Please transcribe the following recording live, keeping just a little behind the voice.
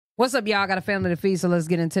What's up, y'all? I got a family to feed, so let's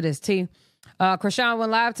get into this tea. Chrisean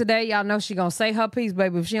went live today. Y'all know she gonna say her piece,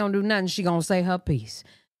 baby. If she don't do nothing, she gonna say her piece.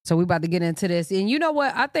 So we about to get into this. And you know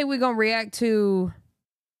what? I think we're gonna react to...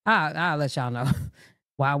 I'll let y'all know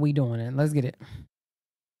why we doing it. Let's get it.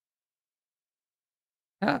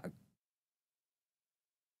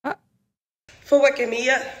 For waking me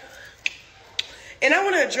up. And I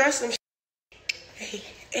want to address some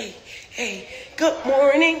Hey, good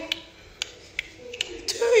morning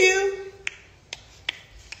to you.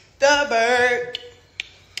 The bird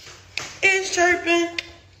is chirping.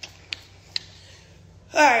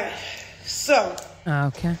 All right, so.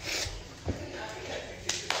 Okay.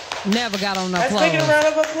 Never got on no let's clothes. take a round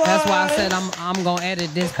of applause. That's why I said I'm going to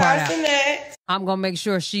edit this part out. That. I'm going to make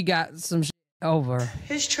sure she got some shit over.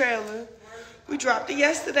 His trailer. We dropped it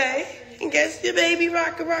yesterday. And guess your baby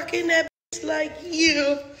rockin' that bitch like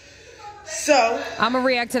you. So. I'm going to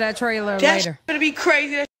react to that trailer later. That's going to be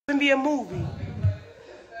crazy. That's going to be a movie.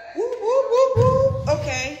 Woo, woo, woo, woo.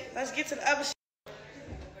 Okay, let's get to the other shit.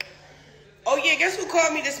 Oh, yeah, guess who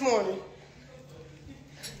called me this morning?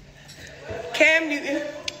 Cam Newton.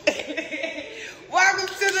 Welcome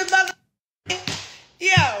to the mother.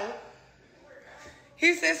 Yo.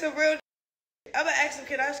 He said some real. I'm going to ask him,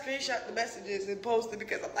 can I screenshot the messages and post it?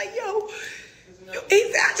 Because I'm like, yo.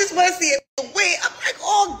 He said, I just want to see it. Wait, I'm like,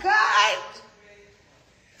 oh, God.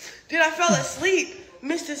 Then I fell asleep.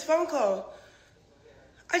 Missed his phone call.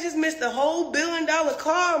 I just missed the whole $1 billion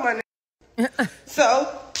call, my nigga. So,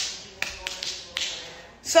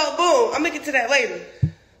 boom. I'm going to get to that later.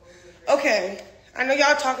 Okay. I know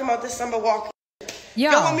y'all talking about this summer walk.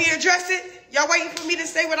 Y'all want me to address it? Y'all waiting for me to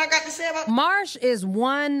say what I got to say about it? Marsh is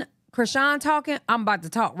one Chrisean talking. I'm about to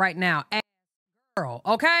talk right now. Ass girl,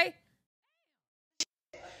 okay?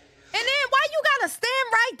 And then why you gotta stand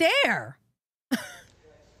right there?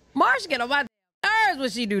 Marsh get on my nerves when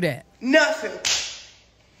she do that. Nothing.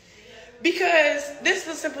 Because this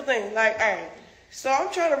is a simple thing. Like, all right. So I'm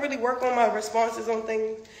trying to really work on my responses on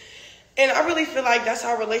things. And I really feel like that's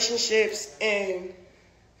how relationships and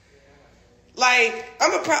like I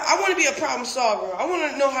want to be a problem solver. I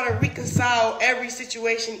want to know how to reconcile every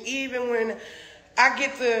situation, even when I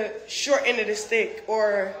get the short end of the stick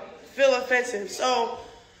or feel offensive. So,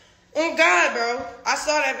 on God, bro, I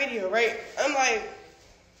saw that video, right? I'm like,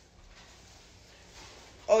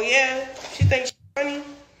 oh yeah, she thinks she's funny.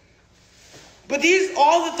 But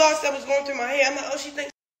all the thoughts that was going through my head, I'm like, oh, she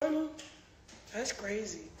thinks she's funny? That's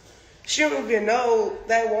crazy. She don't even know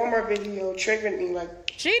that Walmart video triggered me. Like,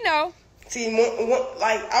 she know. See,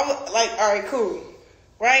 like, I was like, all right, cool,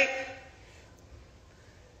 right?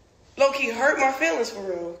 Low-key hurt my feelings for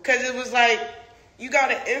real. Because it was like, you got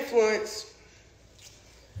to influence.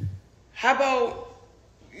 How about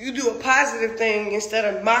you do a positive thing instead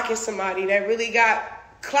of mocking somebody that really got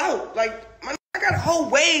clout? Like, I got a whole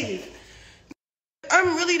wave.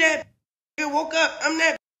 I'm really that. I woke up, I'm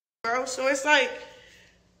that, bro. So it's like,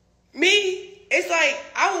 me, it's like,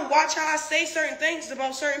 I will watch how I say certain things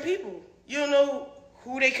about certain people. You don't know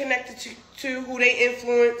who they connected to, who they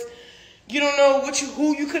influence. You don't know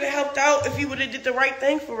who you could have helped out if you would have did the right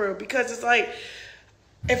thing for real. Because it's like,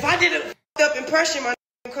 if I did a f***ed up impression, my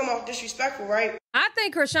come off disrespectful, right? I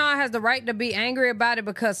think Chrisean has the right to be angry about it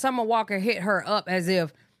because Summer Walker hit her up as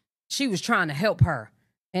if she was trying to help her.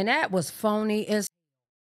 And that was phony as...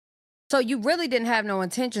 So you really didn't have no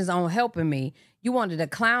intentions on helping me. You wanted to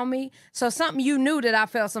clown me. So something you knew that I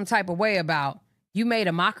felt some type of way about, you made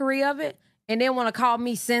a mockery of it and then want to call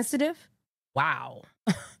me sensitive? Wow.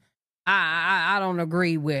 I don't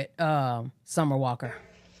agree with Summer Walker.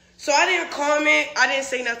 So I didn't comment. I didn't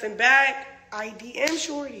say nothing back. I DM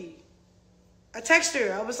Shorty. I text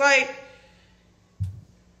her. I was like,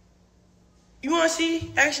 you want to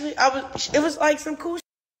see? Actually, it was like some cool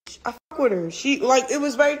shit. I fuck with her. It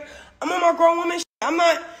was very, I'm on my grown woman shit. I'm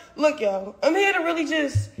not, look, y'all, I'm here to really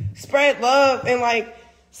just spread love and like,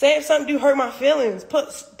 say if something do hurt my feelings,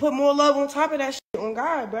 put more love on top of that shit. On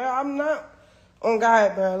God, bro. I'm not on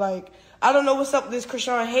God, bro. Like, I don't know what's up with this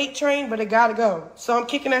Chrisean hate train, but it gotta go. So I'm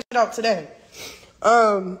kicking that shit out today.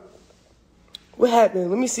 What happened?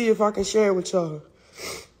 Let me see if I can share it with y'all.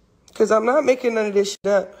 Because I'm not making none of this shit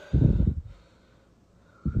up.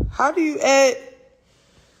 How do you add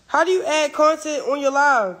content on your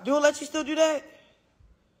live? Do it let you still do that?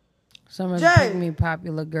 Summer's picked me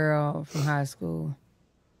popular girl from high school.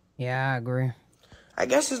 Yeah, I agree. I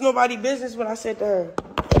guess it's nobody's business what I said to her.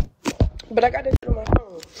 But I got this shit on my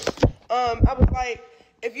phone. I was like,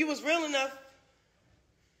 if you was real enough,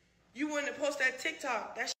 you wouldn't have posted that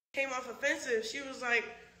TikTok. That shit came off offensive. She was like,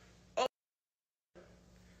 oh,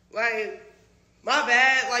 like, My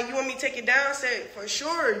bad. Like, you want me to take it down? I said, for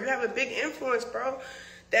sure. You have a big influence, bro.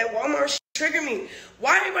 That Walmart shit triggered me.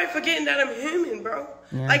 Why everybody forgetting that I'm human, bro?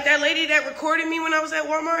 Yeah. Like that lady that recorded me when I was at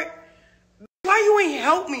Walmart. Why you ain't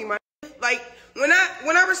help me, man? Like, when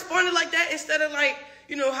I responded like that, instead of like,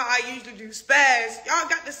 you know, how I usually do spaz, y'all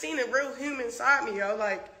got to see the real human side of me, yo.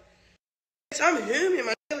 Like, I'm human,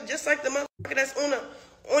 man. Just like the motherfucker that's on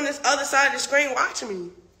this other side of the screen watching me.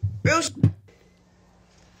 Real shit.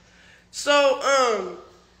 So,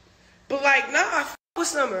 but like, nah, I fuck with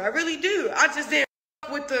Summer. I really do. I just didn't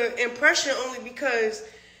fuck with the impression only because,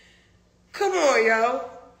 come on, yo.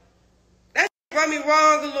 That brought me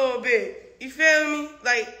wrong a little bit. You feel me?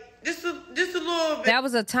 Like, just a little bit. That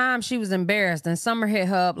was a time she was embarrassed, and Summer hit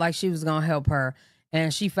her up like she was going to help her,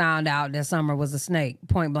 and she found out that Summer was a snake,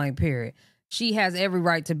 point blank, period. She has every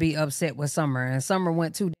right to be upset with Summer, and Summer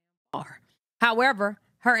went too far. However,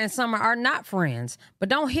 her and Summer are not friends, but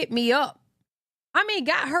don't hit me up. I mean,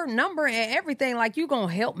 got her number and everything like you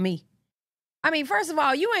gonna help me. I mean, first of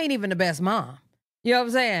all, you ain't even the best mom. You know what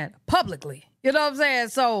I'm saying? Publicly. You know what I'm saying?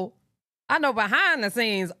 So I know behind the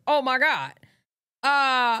scenes, oh my God.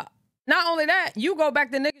 Not only that, you go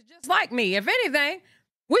back to niggas just like me. If anything,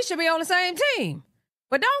 we should be on the same team.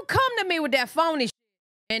 But don't come to me with that phony shit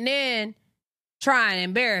and then try and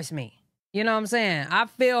embarrass me. You know what I'm saying? I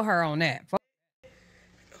feel her on that.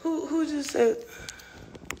 Who just said?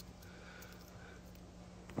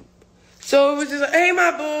 So it was just like, hey,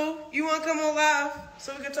 my boo, you want to come on live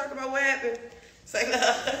so we can talk about what happened? It's like,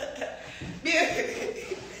 yeah.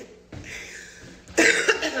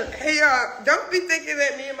 Hey, y'all, don't be thinking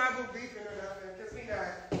that me and my boo beefing or nothing, because we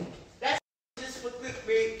not. That's just for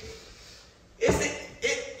clickbait. It's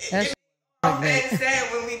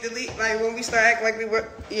sad when we delete, like when we start acting like we were,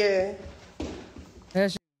 yeah.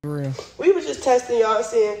 That's real. We were just testing y'all,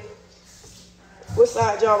 seeing what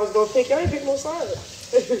side y'all was going to pick. Y'all ain't pick no side.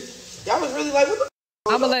 Y'all was really like, what the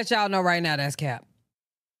I'm going to let y'all know right now that's cap.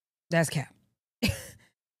 That's cap.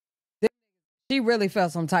 She really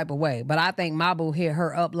felt some type of way. But I think Mabu hit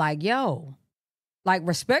her up like, yo, like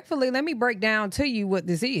respectfully, let me break down to you what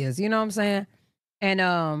this is. You know what I'm saying?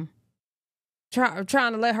 And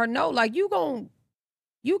trying to let her know, like, you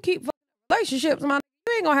keep relationships, man.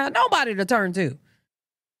 You ain't going to have nobody to turn to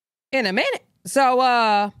in a minute.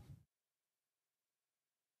 So,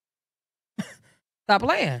 stop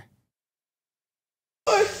playing.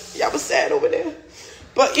 Y'all was sad over there.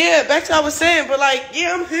 But yeah, back to what I was saying, but like,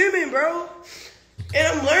 yeah, I'm human, bro. And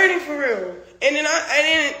I'm learning for real. And then not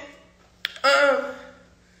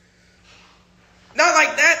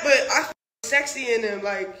like that, but I feel sexy in them.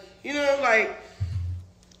 Like, you know, like,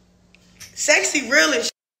 sexy real as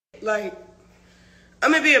shit. Like,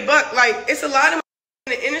 I'm gonna be a buck. Like, it's a lot of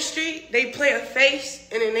in the industry, they play a face,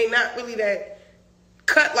 and then they not really that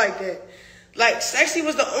cut like that. Like, Sexy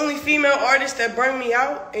was the only female artist that brought me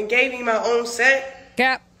out and gave me my own set.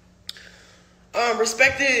 Cap.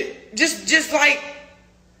 Respected, just like,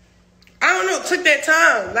 I don't know, took that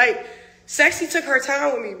time. Like, Sexy took her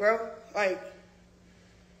time with me, bro. Like,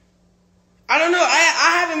 I don't know,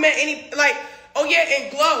 I haven't met any, like, oh yeah, and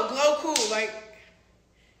Glow cool, like,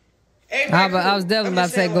 I was definitely about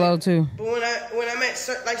to say Glow too. But when I met,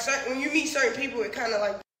 when you meet certain people, it kind of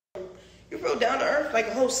like, you're real down to earth, like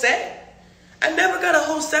a whole set. I never got a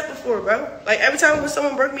whole set before, bro. Like, every time when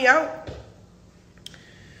someone broke me out,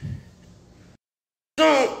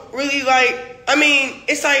 don't really like, I mean,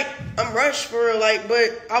 it's like, I'm rushed for real, like,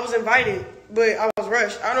 but I was invited, but I was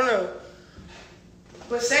rushed. I don't know.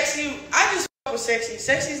 But Sexy, I just fuck with Sexy.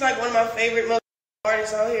 Sexy's like one of my favorite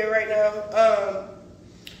artists out here right now.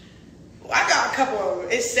 I got a couple of them.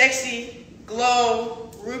 It's Sexy,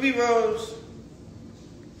 Glow, Ruby Rose.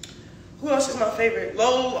 Who else is my favorite?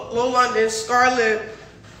 Low London, Scarlett,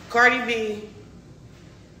 Cardi B,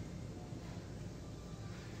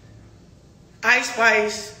 Ice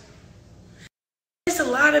Spice. It's a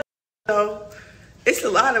lot of though. It's a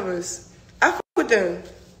lot of us. I fuck with them.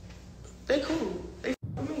 They cool. They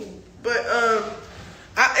fuck with me. But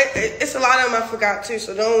it's a lot of them I forgot too.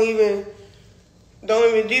 So don't even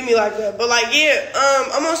do me like that. But like, yeah,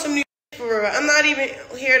 I'm on some new for real. I'm not even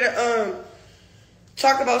here to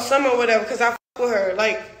talk about Summer or whatever, because I fuck with her.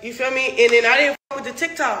 Like, you feel me? And then I didn't fuck with the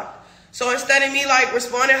TikTok. So instead of me like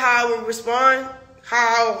responding how I would respond,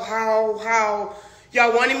 how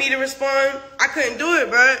y'all wanted me to respond, I couldn't do it,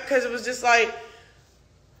 bro. Because it was just like,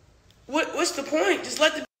 what's the point? Just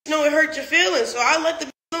let the know it hurt your feelings. So I let the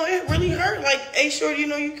know it really hurt. Like, hey, shorty, you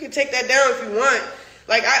know, you can take that down if you want.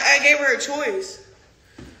 Like, I gave her a choice.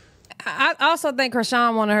 I also think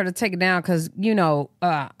Chrisean wanted her to take it down because, you know,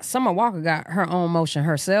 Summer Walker got her own motion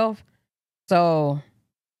herself. So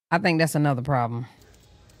I think that's another problem.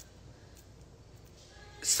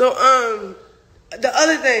 So, the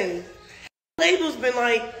other thing, labels been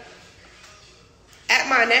like at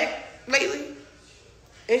my neck lately.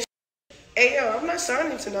 And hey, yo, I'm not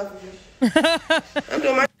signing to nothing. I'm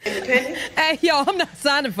doing my independent. Hey, yo, I'm not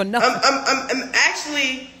signing for nothing. I'm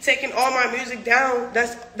actually taking all my music down.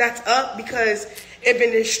 That's up because it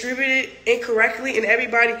been distributed incorrectly and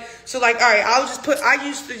everybody. So like, all right, I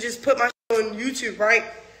used to just put my shit on YouTube, right?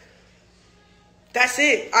 That's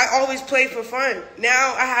it. I always play for fun.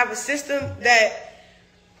 Now I have a system that's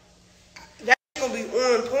gonna be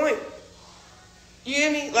on point. You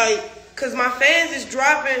hear me? Like, cause my fans is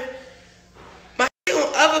dropping my shit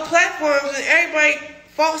on other platforms and everybody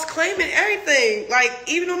false claiming everything. Like,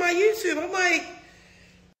 even on my YouTube, I'm like,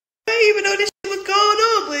 I didn't even know this shit was going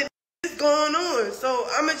on, but it's going on. So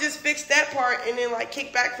I'm gonna just fix that part and then like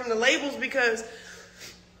kick back from the labels because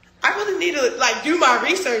I really need to like do my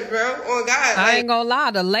research, bro. On God, I ain't gonna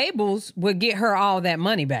lie, the labels would get her all that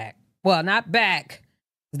money back. Well, not back,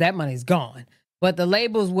 that money's gone. But the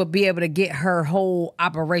labels would be able to get her whole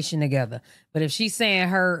operation together. But if she's saying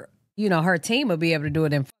her, you know, her team would be able to do it,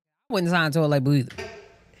 then I wouldn't sign to a label either.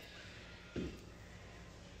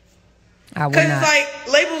 I would not. Because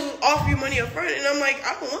like labels offer you money up front, and I'm like,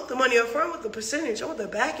 I don't want the money up front with the percentage. I want the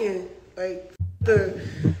back end, like the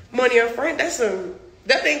money up front.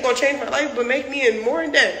 That ain't gonna change my life, but make me in more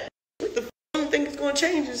in debt. What the only thing that's gonna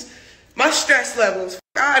change is my stress levels.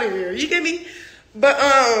 Out of here, you get me? But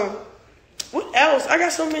what else? I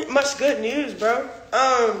got so much good news, bro.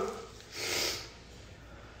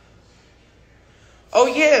 Oh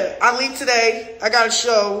yeah, I leave today. I got a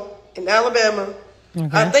show in Alabama. Okay.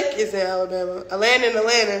 I think it's in Alabama. I land in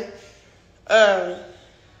Atlanta.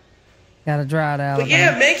 Gotta drive to Alabama. But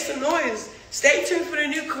yeah, make some noise. Stay tuned for the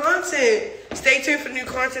new content. Stay tuned for the new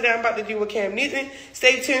content that I'm about to do with Cam Newton.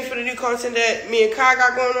 Stay tuned for the new content that me and Kai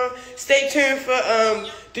got going on. Stay tuned for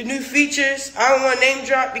the new features. I don't want to name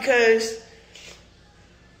drop because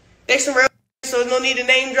they some real, so no need to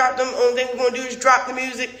name drop them. Only thing we're gonna do is drop the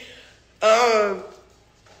music.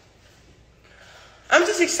 I'm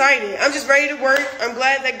just excited. I'm just ready to work. I'm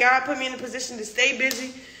glad that God put me in a position to stay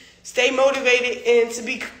busy, stay motivated, and to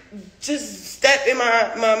be just step in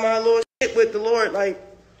my Lord with the Lord. Like,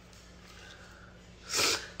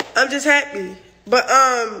 I'm just happy. But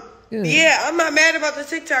yeah, I'm not mad about the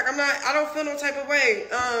TikTok. I don't feel no type of way.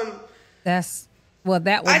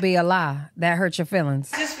 That would be a lie. That hurts your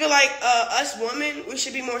feelings. I just feel like us women, we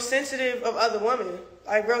should be more sensitive of other women.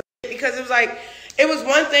 Like, real, because it was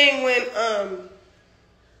one thing when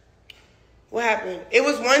what happened? It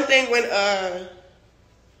was one thing when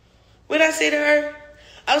what did I say to her?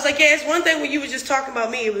 I was like, yeah, it's one thing when you was just talking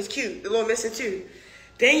about me. It was cute. The little missing too.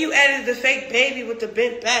 Then you added the fake baby with the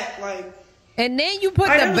bent back, like. And then you put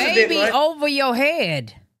the baby over your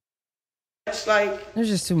head. It's like, it's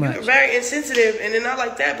just too much. You're very insensitive, and then not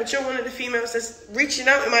like that, but you're one of the females that's reaching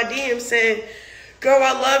out in my DMs saying, girl,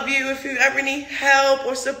 I love you. If you ever need help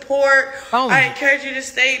or support, I encourage you to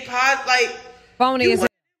stay positive. Like, phony is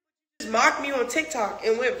just mocked me on TikTok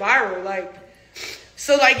and went viral. Like,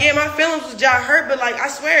 so like, yeah, my feelings was just hurt, but like, I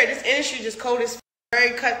swear, this industry just cold as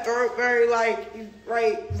very cutthroat, very like,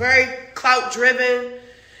 right, very clout driven.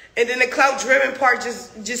 And then the clout-driven part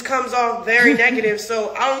just comes off very negative.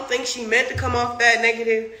 So I don't think she meant to come off that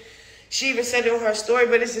negative. She even said it on her story,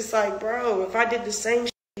 but it's just like, bro, if I did the same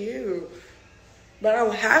shit to you, but I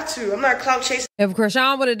don't have to. I'm not clout chasing. If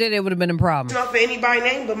Chrisean would have did it, it would have been a problem. Not for anybody's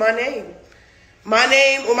name but my name. My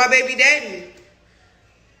name or my baby daddy.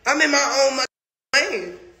 I'm in my own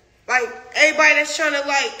lane. Like, everybody that's trying to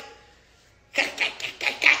like,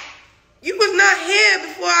 you was not here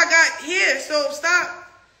before I got here, so stop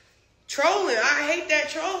trolling. I hate that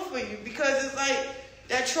troll for you because it's like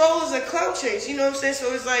that troll is a clout chase. You know what I'm saying?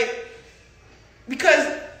 So it's like,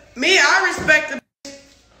 because me, I respect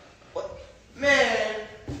the man.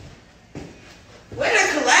 Where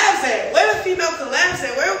the collabs at? Where the female collabs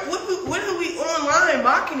at? What are we online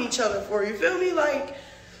mocking each other for? You feel me? Like,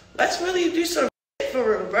 let's really do some shit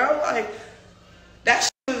for real, bro. Like, that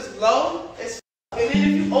shit was low. And then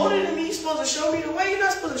if you older than me, you're supposed to show me the way. You're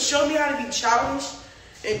not supposed to show me how to be childish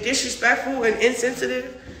and disrespectful and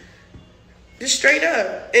insensitive. Just straight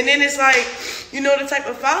up. And then it's like, you know, the type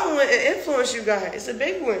of following and influence you got. It's a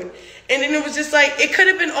big one. And then it was just like, it could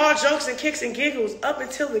have been all jokes and kicks and giggles up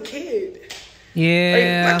until the kid.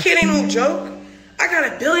 Yeah. Like, my kid ain't no joke. I got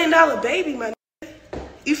 $1 billion baby, my nigga.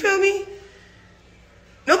 You feel me?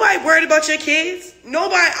 Nobody worried about your kids.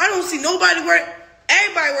 Nobody, I don't see nobody worried.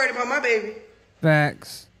 Everybody worried about my baby.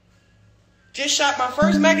 Facts. Just shot my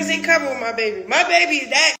first magazine cover with my baby. My baby is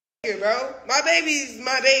that nigga, bro. My baby's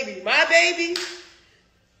my baby. My baby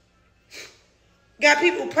got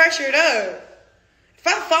people pressured up. If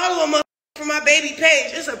I follow a motherfucker from my baby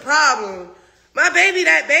page, it's a problem. My baby,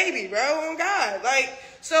 that baby, bro. Oh God, like.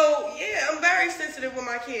 So yeah, I'm very sensitive with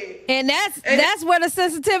my kid. And that's where the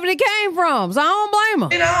sensitivity came from. So I don't blame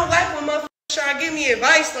her. And I don't like when motherfuckers try to give me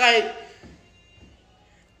advice. Like,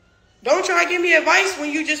 don't try to give me advice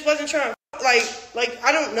when you just wasn't trying to, like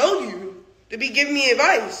I don't know you to be giving me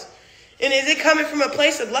advice. And is it coming from a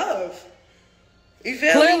place of love? You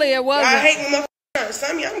feel me? Clearly it wasn't. I hate when motherfuckers try to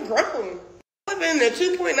sign me. I'm grown. I live in a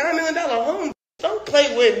 $2.9 million home. Don't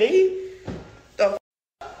play with me. The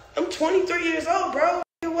I'm 23 years old, bro.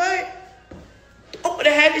 You know what? I would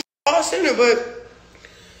have had this all sooner, but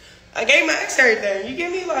I gave my ex everything. You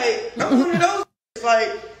get me? Like, I'm one of those.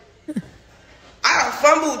 Like, I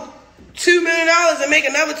fumbled $2 million and make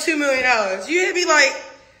another $2 million. You hear me? Like,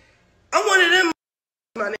 I'm one of them.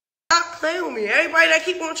 My nigga, stop playing with me. Everybody that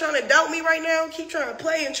keep on trying to doubt me right now, keep trying to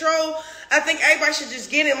play and troll. I think everybody should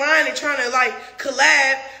just get in line and trying to like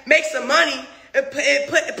collab, make some money, and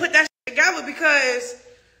put that shit together because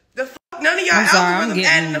the fuck none of y'all algorithms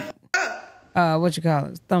adding the fuck up. What you call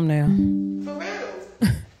it? Thumbnail. For real.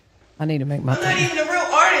 I need to make my. I'm not even a real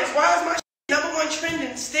artist. Why is my shit #1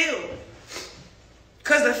 trending still?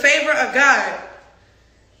 Cause the favor of God.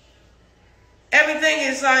 Everything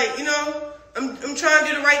is like, you know, I'm trying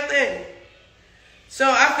to do the right thing. So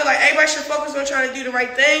I feel like everybody should focus on trying to do the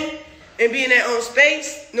right thing and be in their own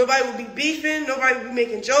space. Nobody will be beefing. Nobody will be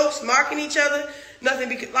making jokes, mocking each other. Nothing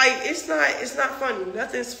because like it's not funny.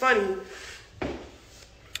 Nothing's funny.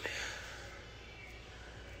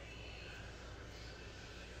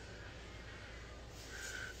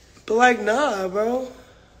 But like, nah, bro.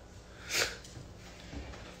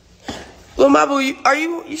 Lil Mabu,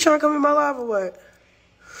 you trying to come in my live or what?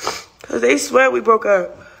 Cause they swear we broke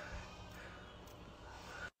up.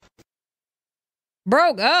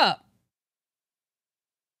 Broke up?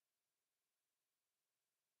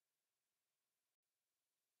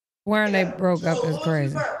 When they broke up is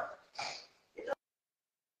crazy. I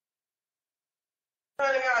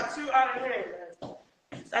got 2 out of here, man.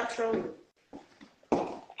 Stop trolling.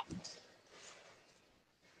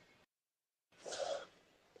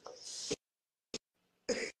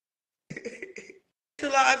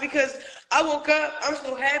 Because I woke up, I'm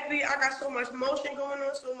so happy. I got so much motion going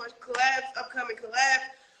on, so much collabs, upcoming collabs.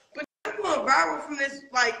 But I'm going viral from this,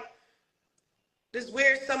 like, this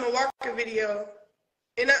weird Summer Walker video.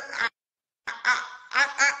 And I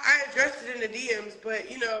addressed it in the DMs, but,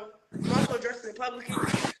 you know, I'm also addressing it publicly.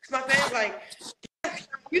 Because my fans like,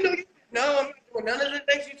 you know, no, I'm not doing none of the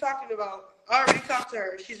things you're talking about. I already talked to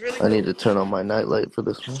her. She's really I need to turn on my nightlight for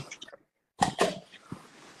this one.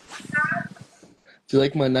 Do you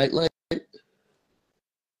like my nightlight?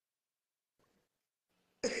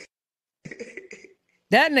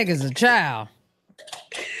 That nigga's a child.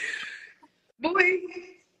 Boy.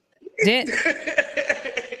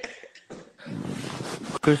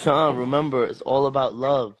 Chrisean, remember, it's all about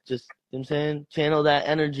love. Just, you know what I'm saying? Channel that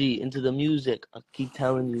energy into the music. I keep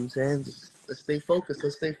telling you, you know what I'm saying? Just, let's stay focused.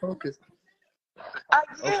 Let's stay focused. I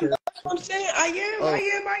am. Okay. That's what I'm saying. I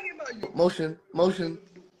am. Motion.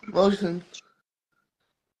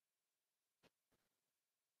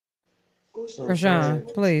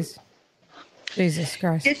 Chrisean, please. Jesus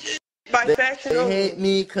Christ. They hate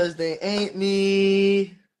me because they ain't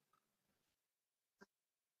me.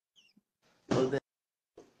 Oh, damn.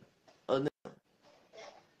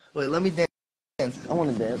 Wait, let me dance. I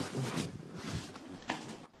want to dance.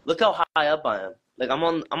 Look how high up I am. Like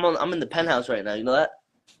I'm in the penthouse right now. You know that?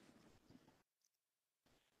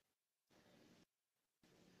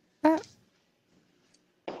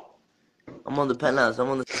 I'm on the penthouse. I'm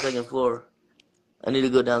on the 2nd floor. I need to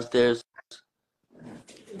go downstairs.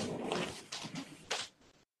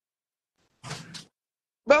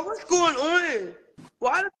 But what's going on?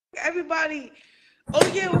 Why everybody? Oh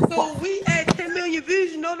yeah, so we at 10 million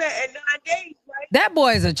views. You know that at 9 days, right? That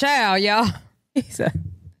boy's a child, y'all. He's a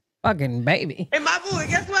fucking baby. And my boy,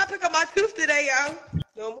 guess what? I picked up my tooth today, y'all.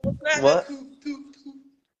 No more snacks. What? Tooth.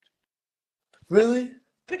 Really?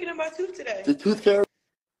 Picking up my tooth today. The tooth fairy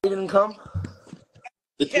didn't come?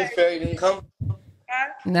 The tooth fairy didn't come?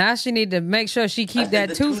 Now she need to make sure she keep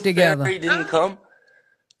that tooth together. Fairy didn't come?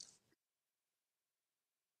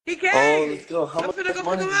 He came. Oh, let's go. How much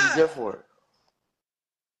money did you get for it?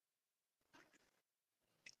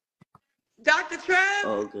 Dr. Trev.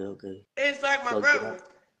 Oh, okay. It's like my brother.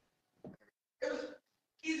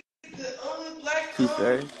 He's the only black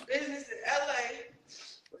business in LA.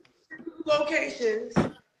 Locations.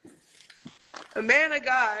 A man of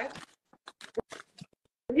God.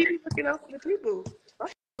 He be looking out for the people.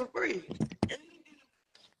 For free.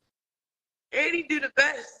 And he do the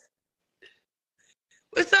best.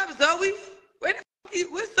 What's up, Zoe?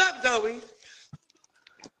 What's up, Zoe?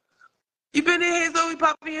 You been in here, Zoe,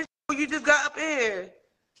 popping your shit, you just got up in here.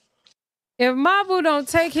 If Mabu don't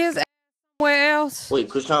take his ass somewhere else. Wait,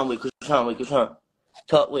 Chrisean. Talk your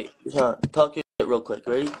shit real quick.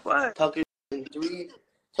 Ready? What? Talk it in three.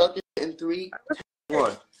 Talk it in 3, 2,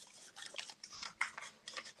 1.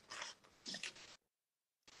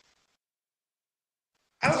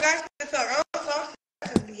 I don't got shit to talk. I don't talk shit. I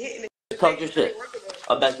just be hitting it. Talk your shit.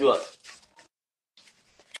 I'll back you up.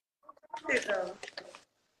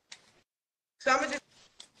 So I'm gonna just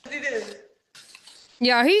do this.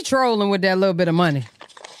 Yeah, he trolling with that little bit of money.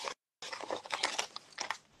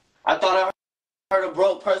 I thought I heard a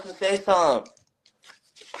broke person say something.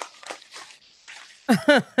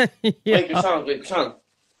 Yeah. Wait, Chrisean.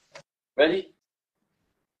 Ready?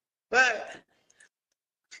 But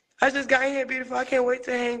I just got here, beautiful. I can't wait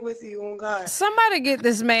to hang with you on God. Somebody get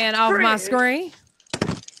this man off my screen.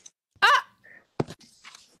 Ah!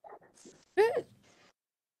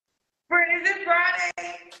 Friend, is it Friday?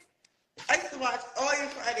 I used to watch all your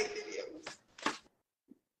Friday videos.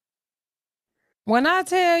 When I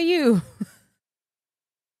tell you,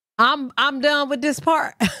 I'm done with this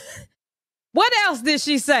part. What else did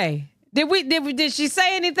she say? Did she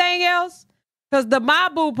say anything else? Because the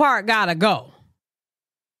Mabu part gotta go.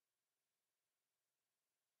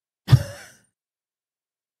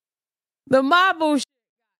 The Mabu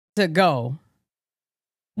to go.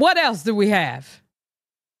 What else do we have?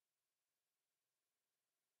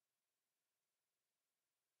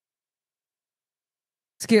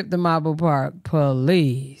 Skip the Mabu part,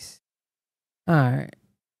 please. All right.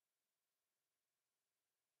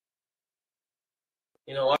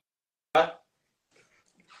 You know what?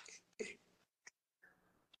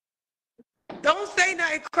 Don't say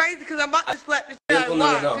nothing crazy because I'm about to slap the shit out of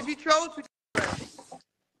Mark because you trolled too.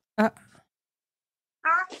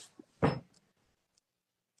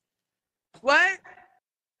 What?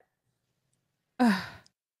 I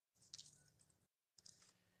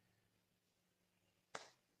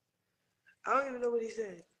don't even know what he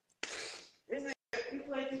said. He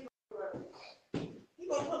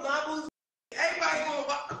gonna put my boots. Everybody gonna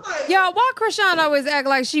walk. Y'all, why Chrisean always act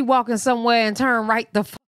like she walking somewhere and turn right the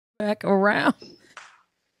fuck back around?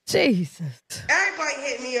 Jesus. Everybody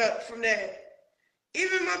hit me up from that.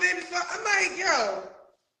 Even my baby father. I'm like, yo.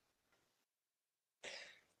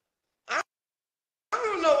 I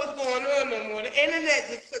don't know what's going on no more. The internet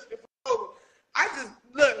just took the over. I just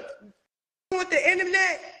look with the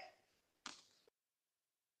internet.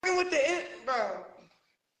 With the bro.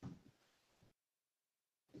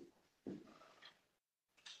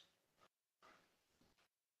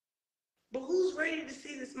 But who's ready to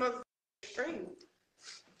see this motherfucking stream?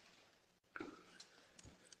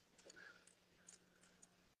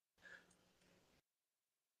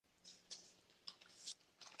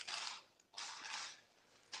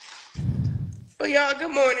 Well, y'all,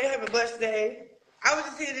 good morning. Have a blessed day. I was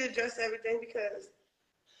just here to address everything because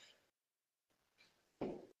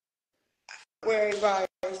where everybody.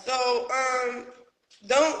 So,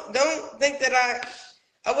 don't think that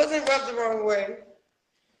I wasn't rubbed the wrong way.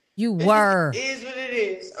 You were. It is what it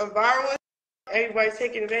is. I'm viral. Everybody's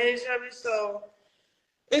taking advantage of it, so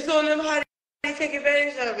it's on them how they take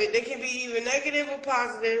advantage of it. They can be either negative or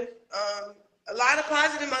positive. A lot of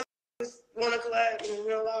positive want to collab,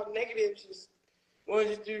 and a lot of negatives just want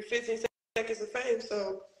to just do 15 seconds of fame.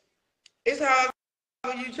 So it's how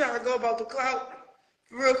you try to go about the clout.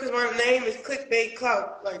 For real, because my name is clickbait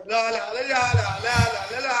clout. Like, la la la la la la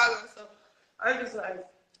la la. So I'm just like,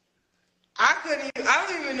 I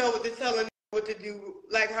don't even know what to tell them what to do.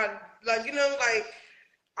 Like, how, like, you know, like,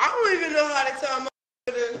 I don't even know how to tell them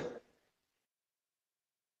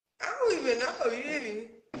I don't even know, you hear me?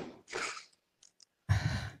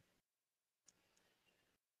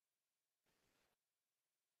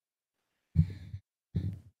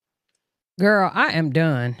 Girl, I am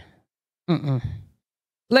done.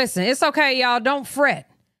 Listen, it's okay, y'all. Don't fret.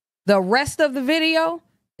 The rest of the video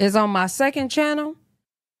is on my second channel.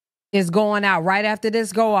 It's going out right after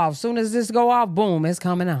this go off. Soon as this go off, boom, it's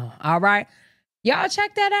coming on. All right? Y'all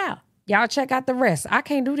check that out. Y'all check out the rest. I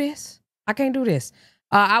can't do this. I can't do this.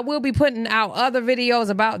 I will be putting out other videos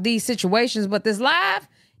about these situations, but this live,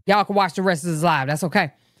 y'all can watch the rest of this live. That's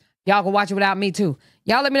okay. Y'all can watch it without me too.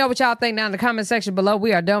 Y'all let me know what y'all think down in the comment section below.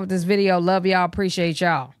 We are done with this video. Love y'all. Appreciate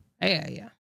y'all. Yeah.